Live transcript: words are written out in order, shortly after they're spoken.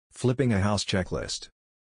Flipping a house checklist.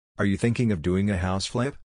 Are you thinking of doing a house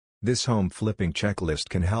flip? This home flipping checklist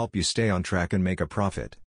can help you stay on track and make a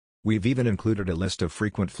profit. We've even included a list of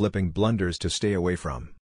frequent flipping blunders to stay away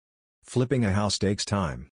from. Flipping a house takes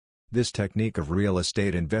time. This technique of real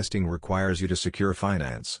estate investing requires you to secure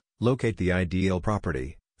finance, locate the ideal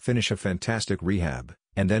property, finish a fantastic rehab,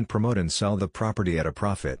 and then promote and sell the property at a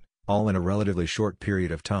profit, all in a relatively short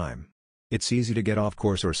period of time. It's easy to get off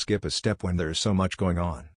course or skip a step when there's so much going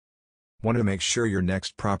on. Want to make sure your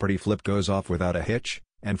next property flip goes off without a hitch,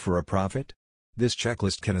 and for a profit? This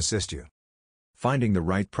checklist can assist you. Finding the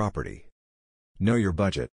right property. Know your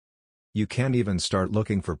budget. You can't even start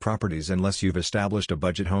looking for properties unless you've established a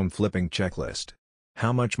budget home flipping checklist.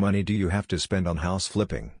 How much money do you have to spend on house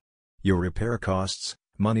flipping? Your repair costs,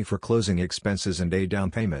 money for closing expenses and a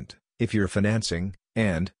down payment, if you're financing,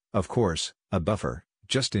 and, of course, a buffer,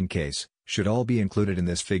 just in case, should all be included in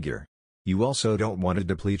this figure. You also don't want to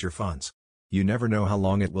deplete your funds. You never know how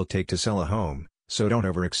long it will take to sell a home, so don't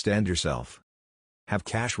overextend yourself. Have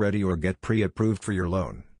cash ready or get pre-approved for your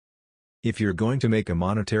loan. If you're going to make a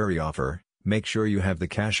monetary offer, make sure you have the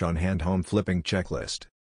cash on hand home flipping checklist.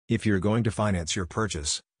 If you're going to finance your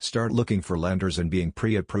purchase, start looking for lenders and being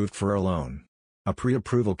pre-approved for a loan. A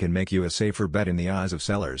pre-approval can make you a safer bet in the eyes of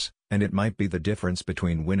sellers, and it might be the difference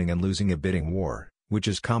between winning and losing a bidding war, which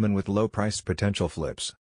is common with low-priced potential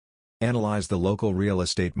flips. Analyze the local real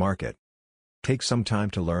estate market. Take some time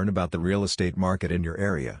to learn about the real estate market in your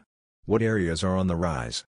area. What areas are on the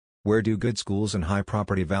rise? Where do good schools and high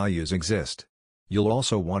property values exist? You'll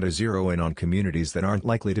also want to zero in on communities that aren't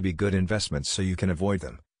likely to be good investments so you can avoid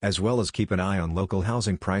them, as well as keep an eye on local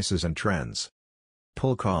housing prices and trends.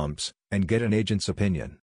 Pull comps, and get an agent's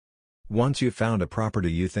opinion. Once you've found a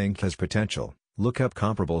property you think has potential, look up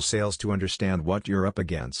comparable sales to understand what you're up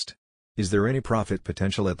against. Is there any profit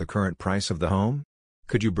potential at the current price of the home?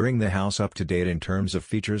 Could you bring the house up to date in terms of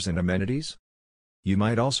features and amenities? You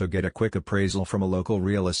might also get a quick appraisal from a local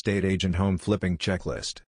real estate agent home flipping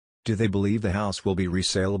checklist. Do they believe the house will be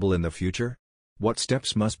resaleable in the future? What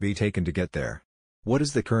steps must be taken to get there? What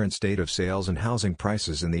is the current state of sales and housing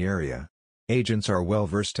prices in the area? Agents are well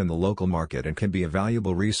versed in the local market and can be a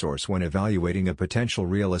valuable resource when evaluating a potential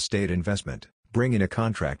real estate investment. Bring in a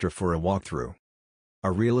contractor for a walkthrough. A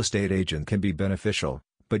real estate agent can be beneficial,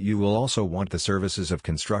 but you will also want the services of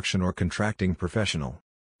construction or contracting professional.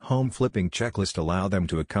 Home flipping checklist allow them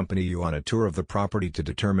to accompany you on a tour of the property to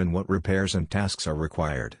determine what repairs and tasks are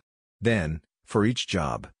required. Then, for each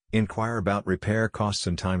job, inquire about repair costs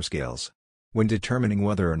and timescales. When determining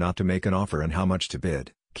whether or not to make an offer and how much to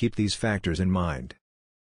bid, keep these factors in mind.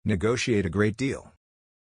 Negotiate a great deal.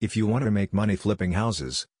 If you want to make money flipping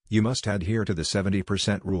houses, you must adhere to the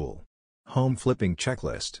 70% rule. Home flipping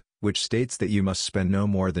checklist, which states that you must spend no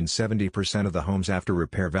more than 70% of the home's after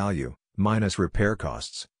repair value, minus repair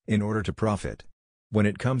costs, in order to profit. When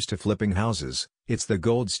it comes to flipping houses, it's the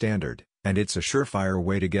gold standard, and it's a surefire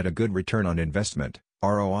way to get a good return on investment,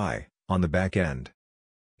 ROI, on the back end.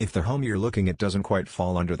 If the home you're looking at doesn't quite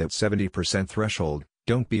fall under that 70% threshold,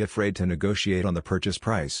 don't be afraid to negotiate on the purchase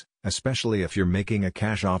price, especially if you're making a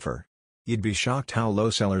cash offer. You'd be shocked how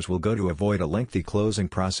low sellers will go to avoid a lengthy closing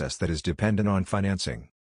process that is dependent on financing.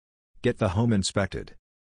 Get the home inspected.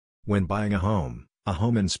 When buying a home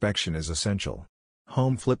inspection is essential.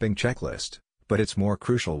 Home flipping checklist, but it's more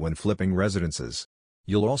crucial when flipping residences.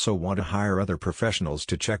 You'll also want to hire other professionals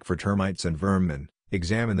to check for termites and vermin,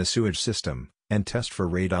 examine the sewage system, and test for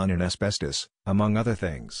radon and asbestos, among other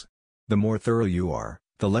things. The more thorough you are,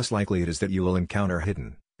 the less likely it is that you will encounter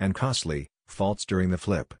hidden, and costly, faults during the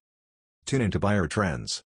flip. Tune into buyer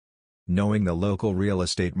trends. Knowing the local real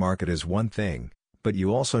estate market is one thing, but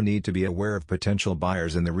you also need to be aware of potential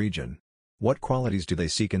buyers in the region. What qualities do they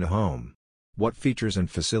seek in a home? What features and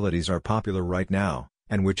facilities are popular right now,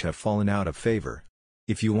 and which have fallen out of favor?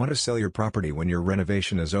 If you want to sell your property when your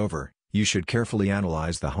renovation is over, you should carefully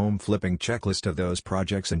analyze the home flipping checklist of those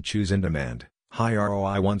projects and choose in-demand, high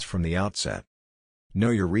ROI ones from the outset.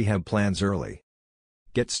 Know your rehab plans early.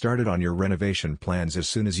 Get started on your renovation plans as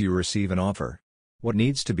soon as you receive an offer. What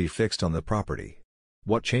needs to be fixed on the property?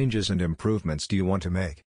 What changes and improvements do you want to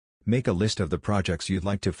make? Make a list of the projects you'd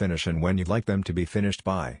like to finish and when you'd like them to be finished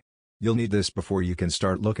by. You'll need this before you can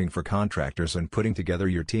start looking for contractors and putting together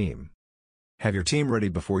your team. Have your team ready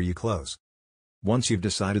before you close. Once you've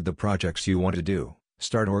decided the projects you want to do,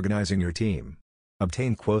 start organizing your team.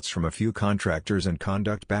 Obtain quotes from a few contractors and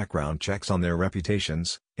conduct background checks on their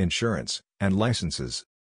reputations, insurance, and licenses.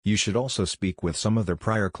 You should also speak with some of their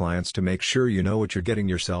prior clients to make sure you know what you're getting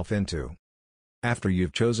yourself into. After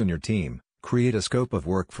you've chosen your team, create a scope of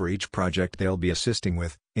work for each project they'll be assisting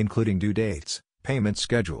with, including due dates, payment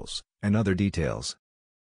schedules, and other details.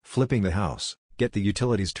 Flipping the house, get the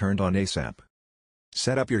utilities turned on ASAP.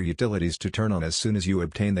 Set up your utilities to turn on as soon as you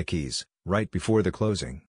obtain the keys, right before the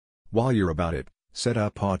closing. While you're about it, set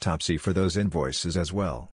up autopsy for those invoices as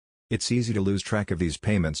well. It's easy to lose track of these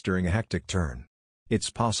payments during a hectic turn. It's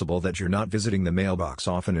possible that you're not visiting the mailbox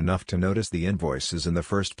often enough to notice the invoices in the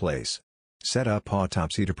first place. Set up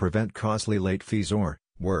autopsy to prevent costly late fees or,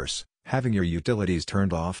 worse, having your utilities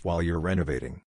turned off while you're renovating.